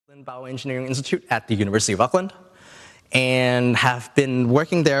Bioengineering Institute at the University of Auckland, and have been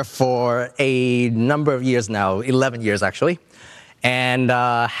working there for a number of years now, 11 years actually, and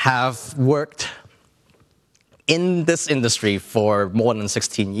have worked in this industry for more than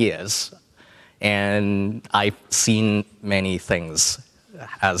 16 years. And I've seen many things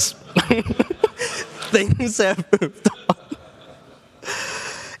as things have moved on.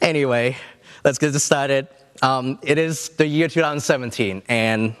 Anyway, let's get this started. It is the year 2017,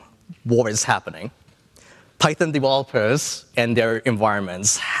 and war is happening. Python developers and their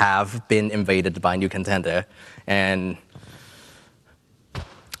environments have been invaded by a new contender. And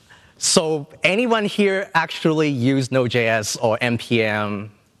so anyone here actually use Node.js or NPM?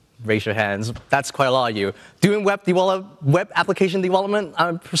 Raise your hands. That's quite a lot of you. Doing web application development,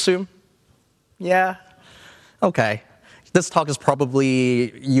 I presume? Yeah? Okay. This talk is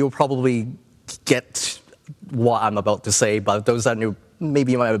you'll probably get what I'm about to say, but those that are new,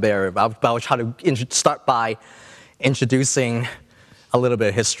 maybe you might have better. But I'll try to start by introducing a little bit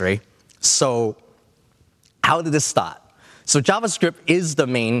of history. So how did this start? So JavaScript is the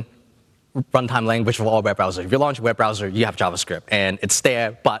main runtime language for all web browsers. If you launch a web browser, you have JavaScript, and it's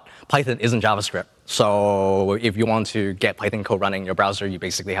there, but Python isn't JavaScript. So if you want to get Python code running in your browser, you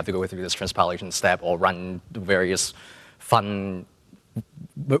basically have to go through this transpilation step or run various fun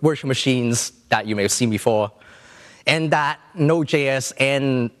virtual machines that you may have seen before. And that Node.js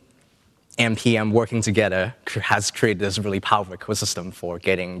and NPM working together has created this really powerful ecosystem for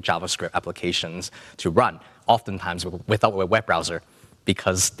getting JavaScript applications to run, oftentimes without a web browser,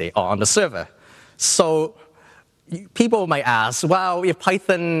 because they are on the server. So people might ask, well, if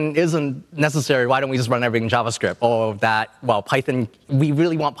Python isn't necessary, why don't we just run everything in JavaScript? Or that, well, Python, we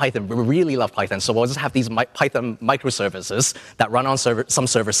really want Python, we really love Python, so we'll just have these Python microservices that run on some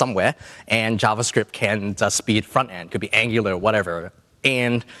server somewhere, and JavaScript can just be front end, could be Angular, whatever.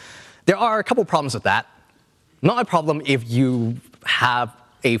 And there are a couple problems with that. Not a problem if you have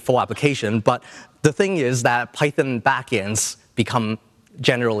a full application, but the thing is that Python backends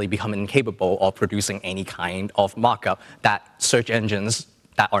generally become incapable of producing any kind of markup that search engines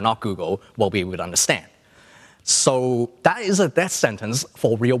that are not Google will be able to understand. So that is a death sentence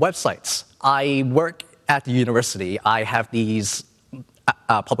for real websites. I work at the university. I have these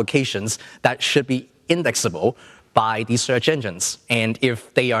publications that should be indexable by these search engines. And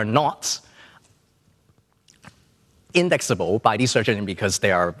if they are not indexable by these search engines because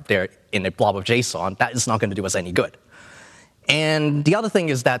they're in a blob of JSON, that is not going to do us any good. And the other thing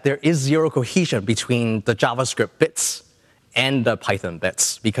is that there is zero cohesion between the JavaScript bits and the Python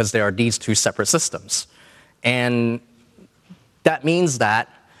bits, because there are these two separate systems. And that means that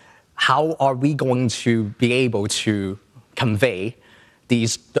how are we going to be able to convey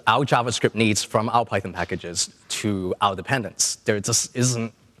our JavaScript needs from our Python packages to our dependents? There just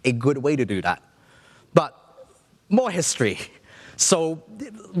isn't a good way to do that. But more history. So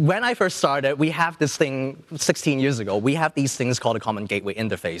when I first started, we have this thing 16 years ago. We have these things called a common gateway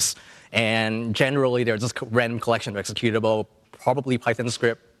interface. And generally, they're just random collection of executable, probably Python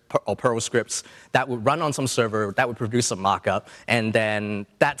script or Perl scripts that would run on some server, that would produce some markup. And then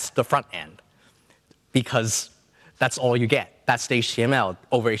that's the front end, because that's all you get. That's the HTML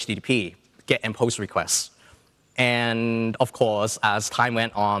over HTTP, get and post requests. And of course, as time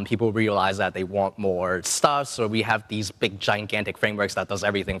went on, people realized that they want more stuff. So we have these big, gigantic frameworks that does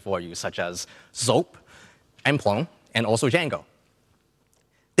everything for you, such as Zope, Emplon, and also Django.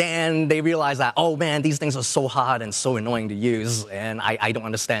 Then they realized that, oh man, these things are so hard and so annoying to use, and I don't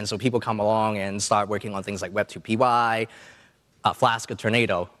understand. So people come along and start working on things like Web2py, Flask, and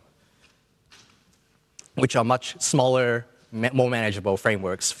Tornado, which are much smaller, more manageable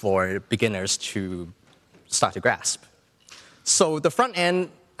frameworks for beginners to start to grasp. So the front end,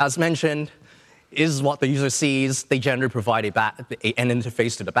 as mentioned, is what the user sees. They generally provide an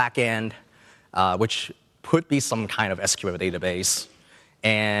interface to the back end, which could be some kind of SQL database.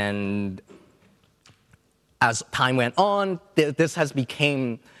 And as time went on, this has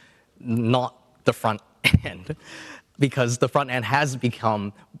become not the front end, because the front end has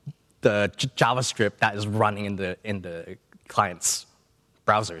become the JavaScript that is running in the client's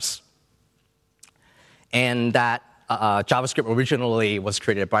browsers. And that JavaScript originally was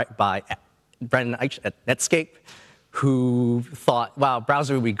created by Brendan Eich at Netscape, who thought, wow,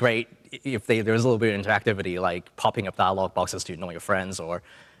 browser would be great if there was a little bit of interactivity, like popping up dialog boxes to know your friends, or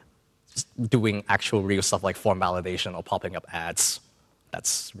doing actual real stuff like form validation or popping up ads.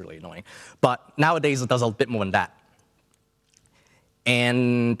 That's really annoying. But nowadays, it does a bit more than that.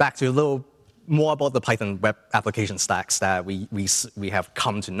 And back to a little more about the Python web application stacks that we have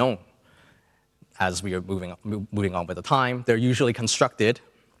come to know as we are moving on with the time. They're usually constructed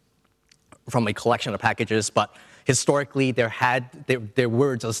from a collection of packages, but historically there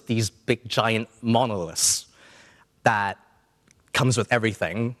were just these big giant monoliths that comes with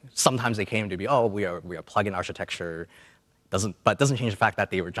everything. Sometimes they came to be, oh, we are plugin architecture, but it doesn't change the fact that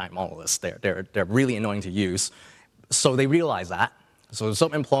they were giant monoliths. They're really annoying to use. So they realized that. So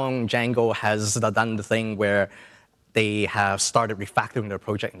Soap and Plum Django has done the thing where they have started refactoring their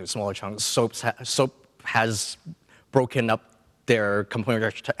project into smaller chunks. Soap has broken up their component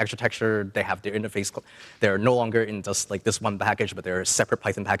architecture. They have their interface. They're no longer in just like this one package, but they're separate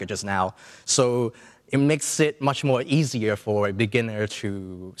Python packages now. So it makes it much more easier for a beginner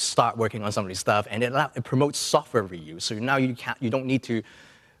to start working on some of these stuff, and it promotes software reuse. So now you don't need to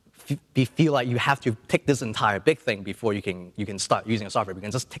feel like you have to take this entire big thing before you can start using a software. You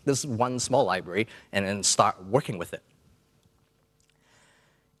can just take this one small library and then start working with it.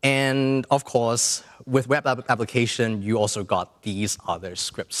 And of course, with web application, you also got these other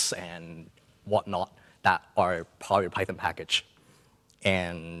scripts and whatnot that are part of your Python package.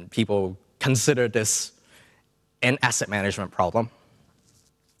 And people consider this an asset management problem.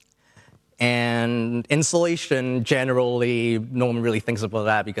 And installation, generally, no one really thinks about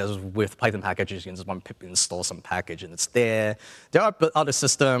that because with Python packages, you can just one pip install some package and it's there. There are other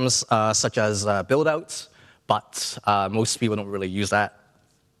systems such as build-outs, but most people don't really use that.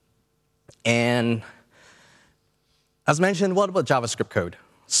 And as mentioned, what about JavaScript code?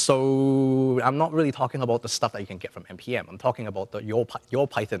 So I'm not really talking about the stuff that you can get from NPM. I'm talking about your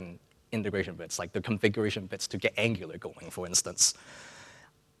Python integration bits, like the configuration bits to get Angular going, for instance.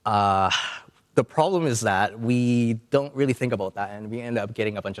 The problem is that we don't really think about that, and we end up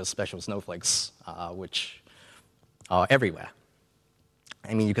getting a bunch of special snowflakes, which are everywhere.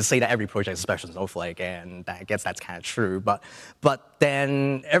 I mean, you could say that every project is a special snowflake, and I guess that's kind of true. But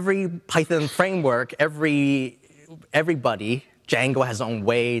then every Python framework, everybody, Django has its own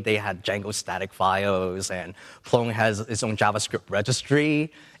way. They had Django static files, and Plum has its own JavaScript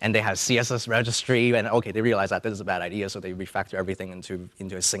registry, and they have CSS registry. And OK, they realized that this is a bad idea, so they refactor everything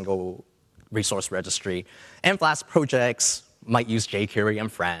into a single resource registry. And Flask projects might use jQuery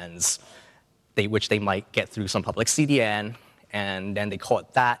and friends, which they might get through some public CDN, and then they call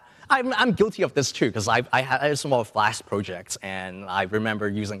it that. I'm guilty of this too, because I had some more Flask projects, and I remember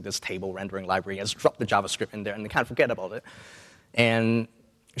using this table rendering library and just drop the JavaScript in there, and they kind of forget about it. And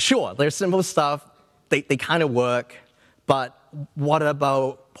sure, there's simple stuff. They kind of work, but what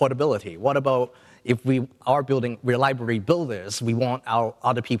about portability? What about if we're library builders, we want our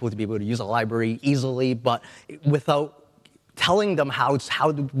other people to be able to use a library easily, but without telling them how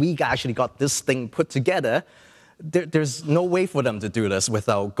we actually got this thing put together. There's no way for them to do this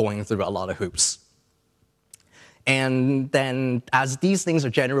without going through a lot of hoops. And then as these things are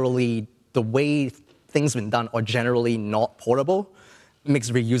generally, the way things have been done are generally not portable, makes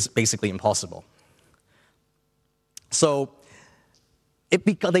reuse basically impossible. So they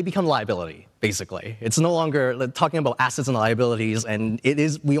become liability, basically. It's no longer talking about assets and liabilities, and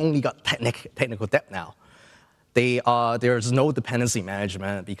we only got technical debt now. There's no dependency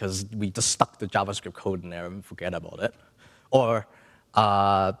management because we just stuck the JavaScript code in there and forget about it.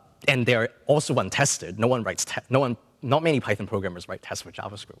 And they're also untested. Not many Python programmers write tests for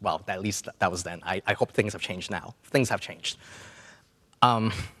JavaScript. Well, at least that was then. I hope things have changed now. Things have changed.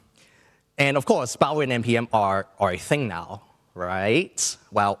 And of course, Bower and NPM are a thing now, right?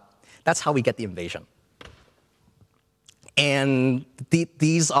 Well, that's how we get the invasion. And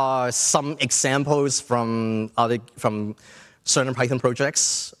these are some examples from certain Python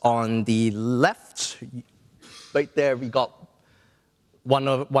projects. On the left, right there, we got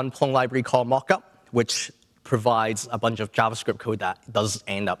one Plum library called Mockup, which provides a bunch of JavaScript code that does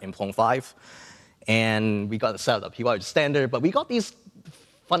end up in Plum 5. And we got the setup PyCon standard, but we got these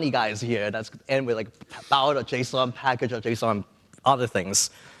funny guys here that's end with like bow.json, package.json, other things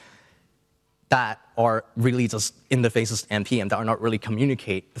that are really just interfaces to NPM that are not really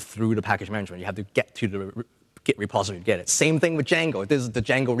communicate through the package management. You have to get to the Git repository to get it. Same thing with Django. This is the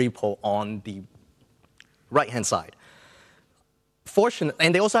Django repo on the right-hand side.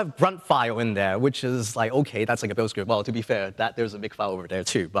 And they also have grunt file in there, which is like, OK, that's like a build script. Well, to be fair, there's a big file over there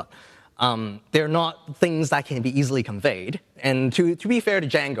too. But they're not things that can be easily conveyed. And to be fair to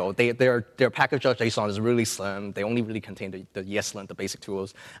Django, their package.json is really slim. They only really contain the ESLint, the basic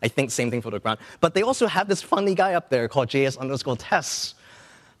tools. I think same thing for the grunt. But they also have this funny guy up there called JS_tests.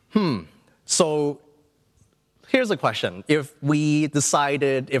 So here's a question. If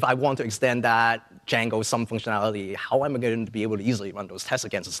I want to extend that Django some functionality, how am I going to be able to easily run those tests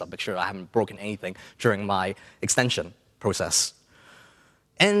against and stuff, make sure I haven't broken anything during my extension process?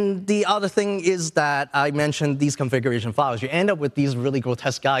 And the other thing is that I mentioned these configuration files. You end up with these really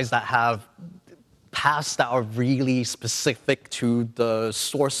grotesque guys that have paths that are really specific to the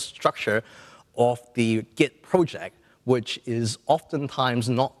source structure of the Git project, which is oftentimes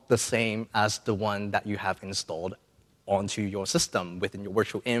not the same as the one that you have installed onto your system within your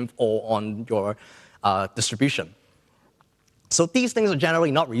virtual env or on your distribution. So these things are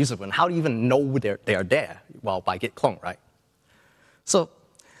generally not reusable. And how do you even know they are there? Well, by git clone, right? So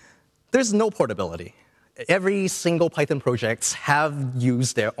there's no portability. Every single Python projects have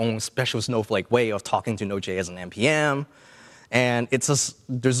used their own special snowflake way of talking to Node.js and NPM, and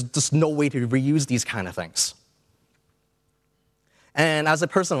there's just no way to reuse these kind of things. And as a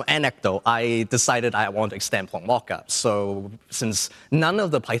personal anecdote, I decided I want to extend Plum mockup. So since none of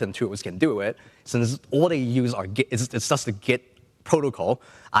the Python tools can do it, since all they use are Git, it's just the Git protocol,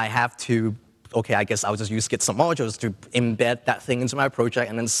 I have to, OK, I guess I'll just use Git some modules to embed that thing into my project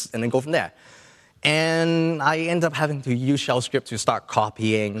and then go from there. And I end up having to use shell script to start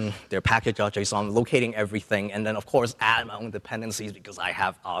copying their package.json, locating everything, and then, of course, add my own dependencies because I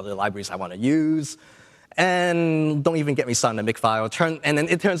have other libraries I want to use. And don't even get me started on the Makefile. And then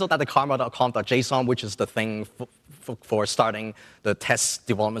it turns out that the karma.conf.json, which is the thing for starting the test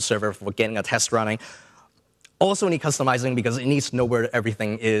development server for getting a test running, also need customizing because it needs to know where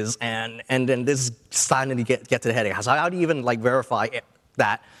everything is. And then this is starting to get to the headache. So how do you even verify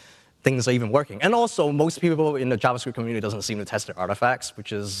that things are even working? And also, most people in the JavaScript community doesn't seem to test their artifacts,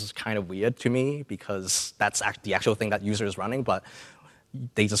 which is kind of weird to me because that's the actual thing that user is running. But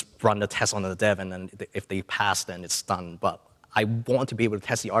they just run the test on the dev, and then if they pass, then it's done. But I want to be able to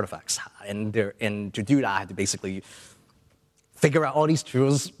test the artifacts. And to do that, I had to basically figure out all these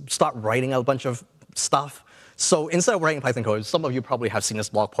tools, start writing a bunch of stuff. So instead of writing Python code, some of you probably have seen this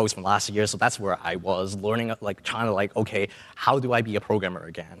blog post from last year. So that's where I was learning, trying to OK, how do I be a programmer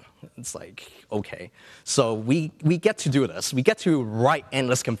again? It's OK. So we get to do this. We get to write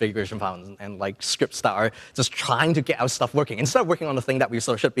endless configuration files and scripts that are just trying to get our stuff working instead of working on the thing that we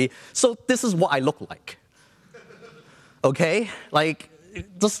sort of should be. So this is what I look like. OK,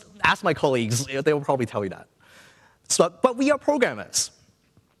 just ask my colleagues; they will probably tell you that. So, but we are programmers.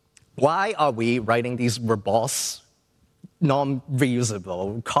 Why are we writing these verbose,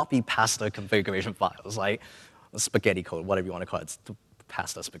 non-reusable, copy-pasta configuration files, like spaghetti code, whatever you want to call it,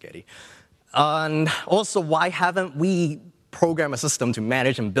 pasta spaghetti? And also, why haven't we programmed a system to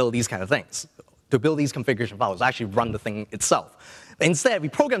manage and build these kind of things, to build these configuration files, actually run the thing itself? Instead, we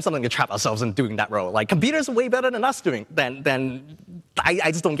program something to trap ourselves in doing that role. Computers are way better than us doing,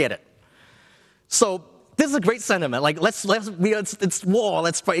 I just don't get it. So this is a great sentiment. It's war.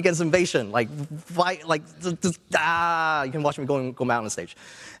 Let's fight against invasion. You can watch me go out on stage,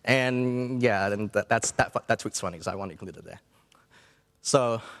 and yeah, that tweet's funny, so I want to include it there.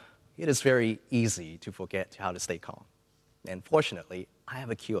 So it is very easy to forget how to stay calm, and fortunately, I have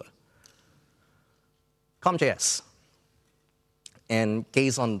a cure. Calm.js, and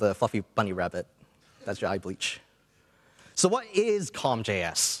gaze on the fluffy bunny rabbit. That's your eye bleach. So what is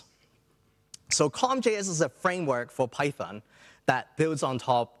Calm.js? So Calm.js is a framework for Python that builds on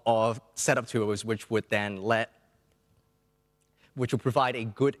top of setuptools, which would provide a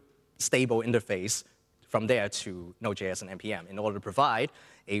good, stable interface from there to Node.js and NPM in order to provide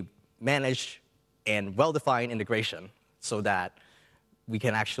a managed and well-defined integration so that we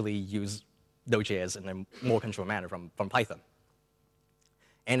can actually use Node.js in a more controlled manner from Python.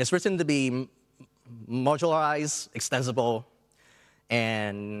 And it's written to be modularized, extensible,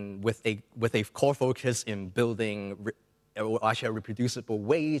 and with a core focus in building actually a reproducible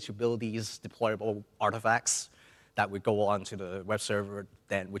way to build these deployable artifacts that would go on to the web server,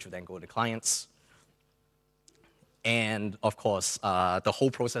 which would then go to clients. And of course, the whole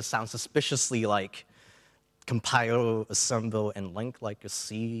process sounds suspiciously like compile, assemble, and link, like a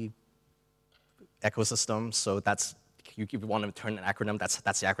C ecosystem. So that's, if you want to turn an acronym, that's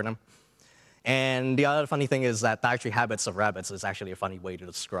the acronym. And the other funny thing is that dietary habits of rabbits is actually a funny way to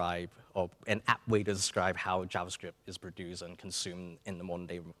describe, or an apt way to describe how JavaScript is produced and consumed in the modern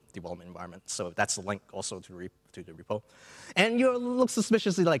day development environment. So that's the link also to the repo. And you look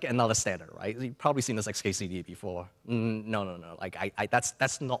suspiciously like another standard, right? You've probably seen this XKCD before. No.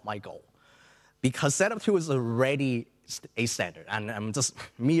 That's not my goal. Because setup2 is already a standard, and I'm just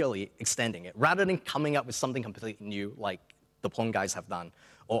merely extending it, rather than coming up with something completely new, like the Plum guys have done,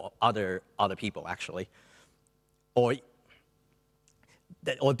 or other people, actually. Or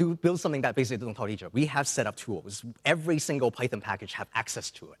build something that basically doesn't talk to each other. We have setup tools. Every single Python package have access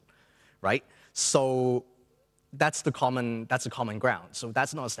to it, right? So that's the common ground. So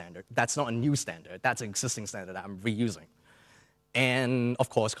that's not a standard. That's not a new standard. That's an existing standard that I'm reusing. And of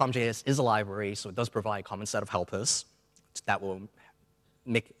course, Calm.js is a library, so it does provide a common set of helpers that will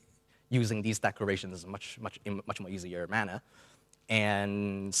make using these declarations in a much more easier manner.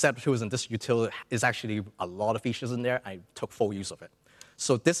 And setuptools in this utility is actually a lot of features in there. I took full use of it.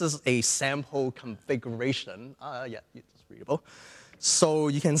 So this is a sample configuration. Yeah, it's readable. So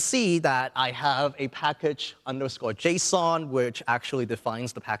you can see that I have a package underscore JSON, which actually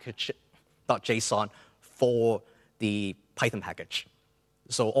defines the package.json for the Python package.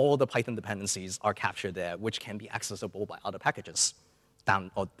 So all the Python dependencies are captured there, which can be accessible by other packages,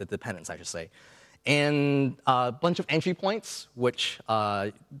 or the dependents, I should say. And a bunch of entry points, which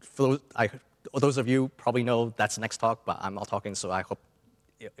for those of you probably know that's next talk, but I'm not talking, so I hope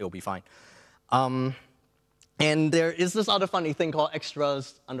it'll be fine. And there is this other funny thing called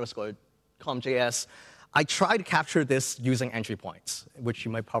extras underscore com.js. I tried to capture this using entry points, which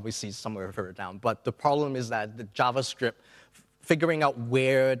you might probably see somewhere further down. But the problem is that the JavaScript, figuring out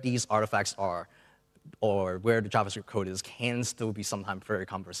where these artifacts are, or where the JavaScript code is, can still be sometimes very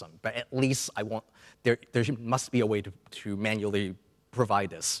cumbersome. But at least there must be a way to manually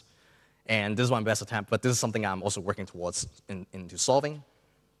provide this. And this is my best attempt, but this is something I'm also working towards into solving.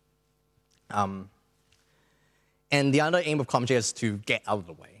 And the other aim of com.js is to get out of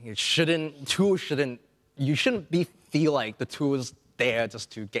the way. You shouldn't feel like the tool is there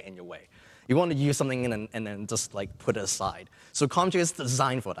just to get in your way. You want to use something and then just like put it aside. So com.js is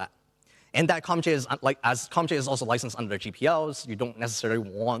designed for that. And that com.js, as com.js is also licensed under GPLs, you don't necessarily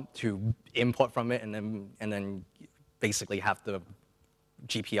want to import from it and then basically have the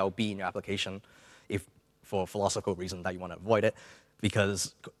GPL be in your application if for philosophical reason that you want to avoid it,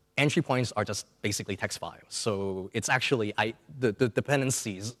 because entry points are just basically text files. So it's actually, the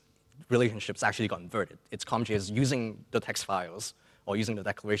dependencies relationships actually got inverted. It's com.js using the text files or using the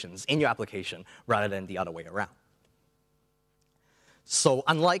declarations in your application rather than the other way around. So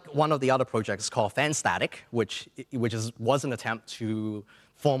unlike one of the other projects called FanStatic, which was an attempt to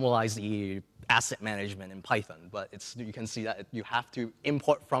formalize the asset management in Python, but you can see that you have to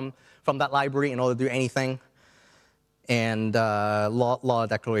import from that library in order to do anything, and lot of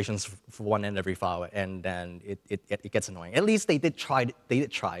declarations for one and every file, and then it gets annoying. At least they did try.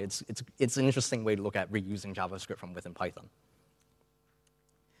 It's an interesting way to look at reusing JavaScript from within Python.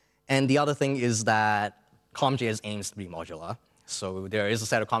 And the other thing is that com.js aims to be modular. So there is a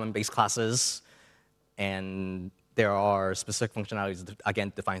set of common base classes, and there are specific functionalities,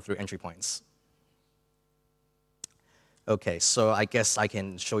 again, defined through entry points. OK, so I guess I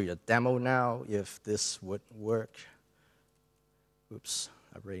can show you a demo now, if this would work. Oops,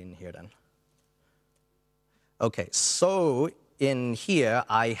 I'm already in here then. OK, so in here,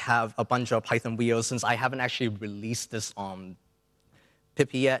 I have a bunch of Python wheels, since I haven't actually released this on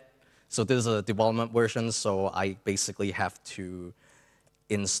pip yet. So this is a development version, so I basically have to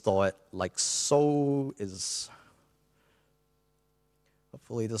install it like so.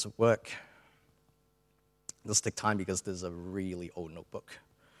 Hopefully this will work. This will take time because this is a really old notebook.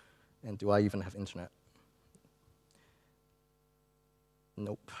 And do I even have internet?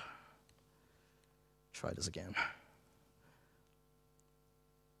 Nope. Try this again.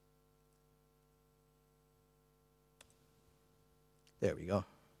 There we go.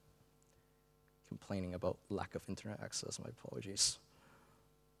 Complaining about lack of internet access, my apologies.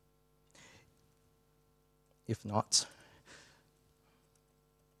 If not,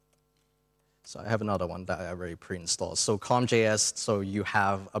 so I have another one that I already pre-installed. So com.js, so you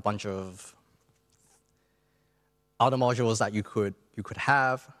have a bunch of other modules that you could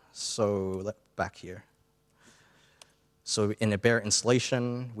have. So back here. So in a bare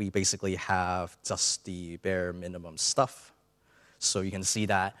installation, we basically have just the bare minimum stuff. So you can see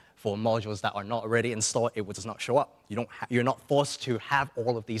that for modules that are not already installed, it will just not show up. You're not forced to have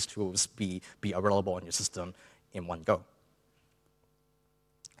all of these tools be available on your system in one go.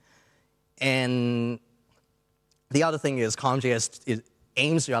 And the other thing is com.js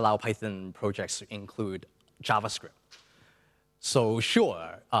aims to allow Python projects to include JavaScript. So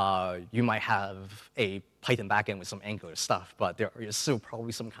sure, you might have a Python backend with some Angular stuff, but there is still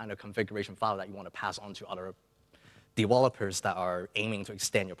probably some kind of configuration file that you want to pass on to other developers that are aiming to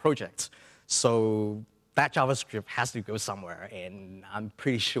extend your project. So that JavaScript has to go somewhere, and I'm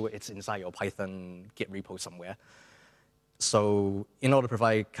pretty sure it's inside your Python Git repo somewhere. So in order to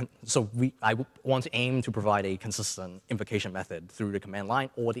provide, I want to aim to provide a consistent invocation method through the command line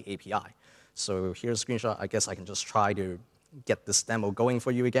or the API. So here's a screenshot. I guess I can just try to get this demo going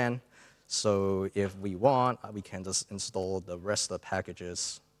for you again. So if we want, we can just install the rest of the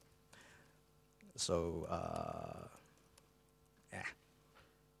packages. So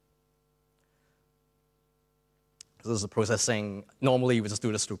this is the processing. Normally, we just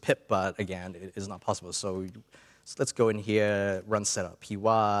do this through pip, but again, it is not possible. So let's go in here, run setup py.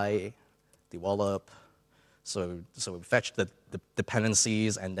 develop. So we fetch the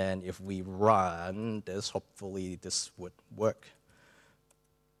dependencies, and then if we run this, hopefully this would work.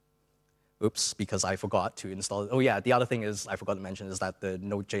 Oops, because I forgot to install it. Oh yeah, the other thing is I forgot to mention is that the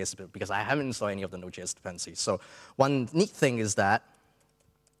Node.js, because I haven't installed any of the Node.js dependencies. So one neat thing is that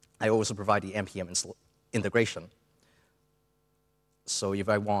I also provide the npm integration. So if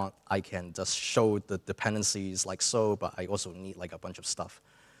I want, I can just show the dependencies like so, but I also need like a bunch of stuff.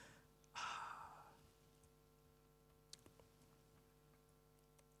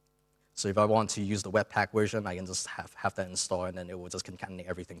 So if I want to use the Webpack version, I can just have that installed, and then it will just concatenate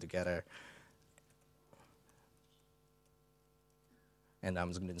everything together. And I'm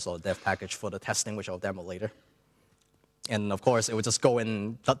just going to install a dev package for the testing, which I'll demo later. And of course, it would just go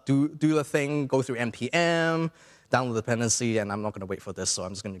and do the thing, go through npm, download the dependency, and I'm not going to wait for this, so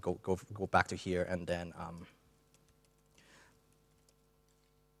I'm just going to go back to here, and then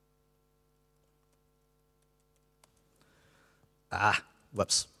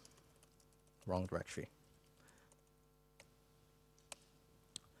whoops, wrong directory.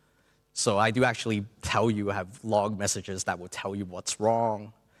 So I do actually tell you, I have log messages that will tell you what's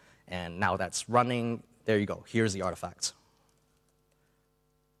wrong, and now that's running. There you go. Here's the artifact.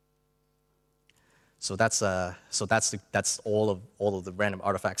 So that's all of the random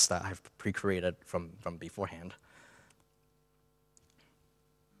artifacts that I've pre-created from beforehand.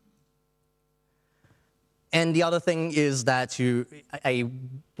 And the other thing is that I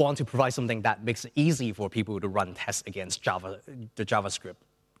want to provide something that makes it easy for people to run tests against the JavaScript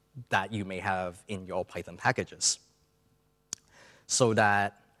that you may have in your Python packages, so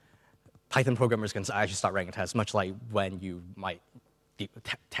that Python programmers can actually start running tests, much like when you might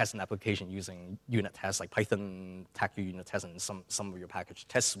test an application using unit tests, like Python tack your unit tests and some of your package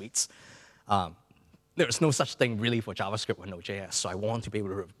test suites. There's no such thing really for JavaScript or Node.js, so I want to be able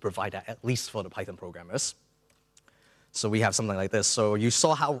to provide that at least for the Python programmers. So we have something like this. So you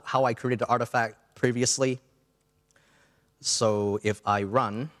saw how I created the artifact previously. So if I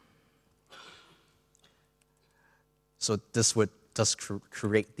run, so this would just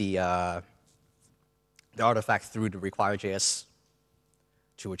create the artifact through the require.js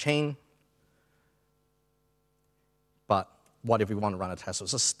to a chain. But what if we want to run a test? So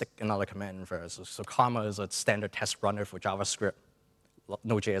just stick another command in first. So Karma is a standard test runner for JavaScript,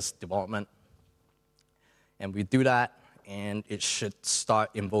 Node.js development. And we do that, and it should start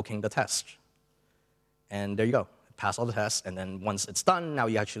invoking the test. And there you go. Pass all the tests, and then once it's done, now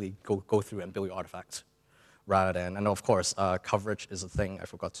you actually go through and build your artifact. Rather than, and of course, coverage is a thing I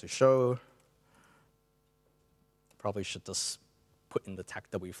forgot to show. Probably should just put in the tag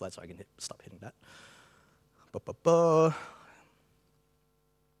W flag so I can stop hitting that.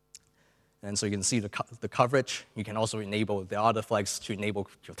 And so you can see the coverage. You can also enable the other flags to enable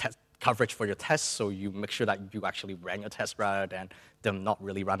your coverage for your tests, so you make sure that you actually ran your tests rather than them not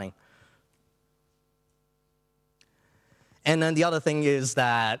really running. And then the other thing is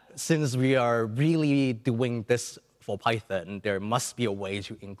that since we are really doing this for Python, there must be a way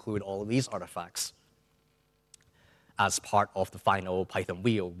to include all of these artifacts as part of the final Python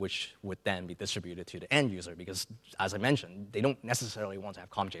wheel, which would then be distributed to the end user. Because, as I mentioned, they don't necessarily want to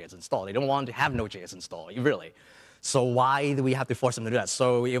have com.js installed. They don't want to have Node.js installed, really. So why do we have to force them to do that?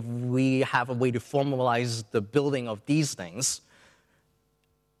 So if we have a way to formalize the building of these things,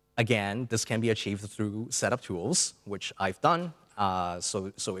 again, this can be achieved through setuptools, which I've done.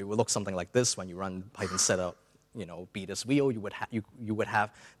 So it will look something like this when you run Python setup, be this wheel. You would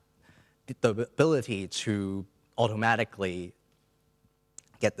have the ability to automatically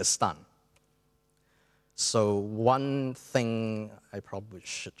get this done. So one thing I probably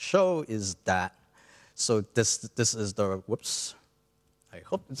should show is that. So this is the whoops. I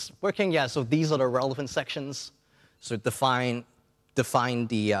hope it's working. Yeah. So these are the relevant sections. So define the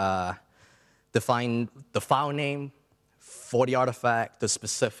file name for the artifact, the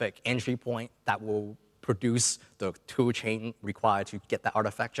specific entry point that will produce the tool chain required to get that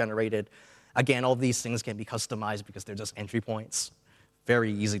artifact generated. Again, all these things can be customized because they're just entry points.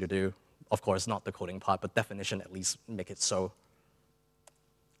 Very easy to do. Of course, not the coding part, but definition at least make it so.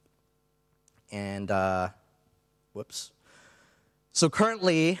 And whoops. So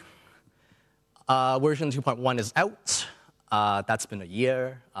currently, version 2.1 is out. That's been a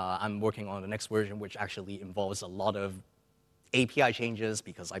year. I'm working on the next version, which actually involves a lot of API changes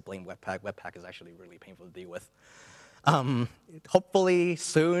because I blame Webpack. Webpack is actually really painful to deal with. Hopefully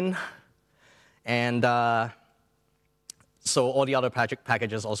soon. And so all the other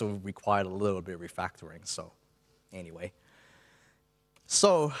packages also require a little bit of refactoring. So anyway.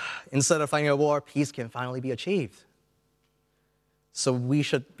 So instead of fighting a war, peace can finally be achieved. So we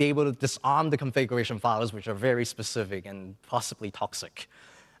should be able to disarm the configuration files, which are very specific and possibly toxic,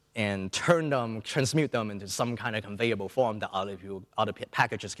 and transmute them into some kind of conveyable form that other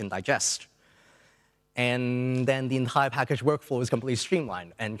packages can digest. And then the entire package workflow is completely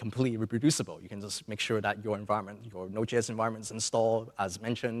streamlined and completely reproducible. You can just make sure that your environment, your Node.js environment is installed. As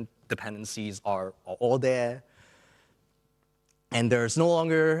mentioned, dependencies are all there. And there's no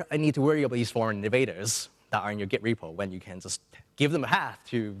longer a need to worry about these foreign invaders that are in your Git repo when you can just give them a path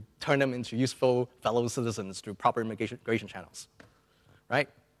to turn them into useful fellow citizens through proper integration channels, right?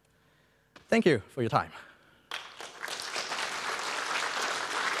 Thank you for your time.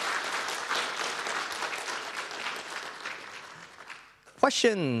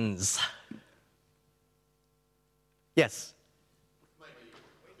 Questions? Yes? Might be a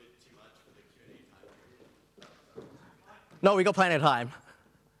bit too much for the Q&A time. No, we got plenty of time.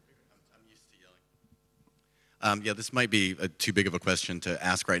 I'm used to yelling. Yeah, this might be too big of a question to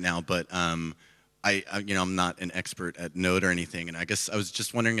ask right now, but I'm not an expert at Node or anything, and I guess I was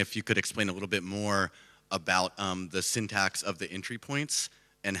just wondering if you could explain a little bit more about the syntax of the entry points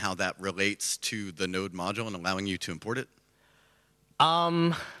and how that relates to the Node module and allowing you to import it.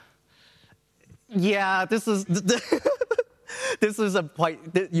 Yeah, this is this is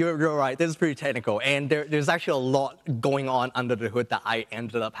you're right. This is pretty technical, and there's actually a lot going on under the hood that I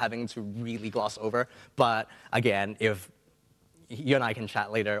ended up having to really gloss over. But again, if you and I can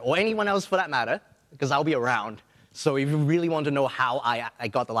chat later, or anyone else for that matter, because I'll be around. So if you really want to know how I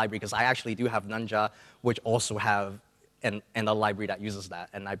got the library, because I actually do have Nunja, which also have a library that uses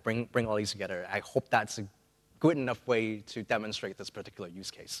that, and I bring all these together. I hope that's a good enough way to demonstrate this particular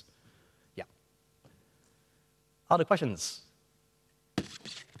use case. Yeah. Other questions?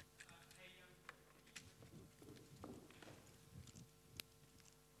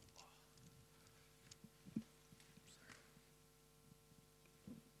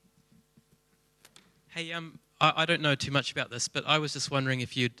 Hey, I don't know too much about this, but I was just wondering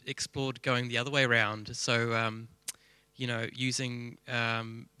if you'd explored going the other way around. So, using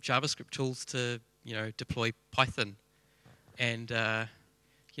JavaScript tools to deploy Python, and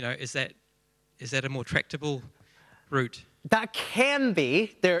is that a more tractable route? That can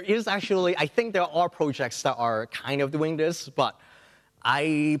be. There is actually, I think there are projects that are kind of doing this, but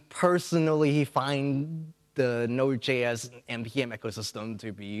I personally find the Node.js and NPM ecosystem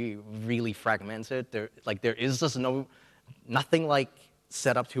to be really fragmented. There is just nothing like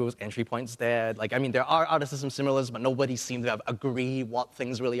setup tools, entry points there. There are other system similars, but nobody seems to have agreed what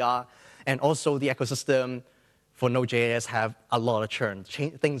things really are. And also the ecosystem for Node.js have a lot of churn.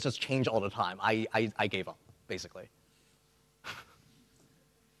 Things just change all the time. I gave up, basically. I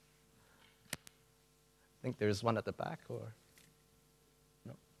think there's one at the back, or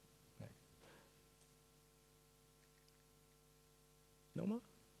no? Okay. No more?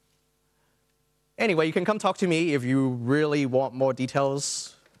 Anyway, you can come talk to me if you really want more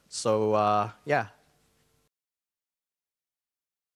details. So, yeah.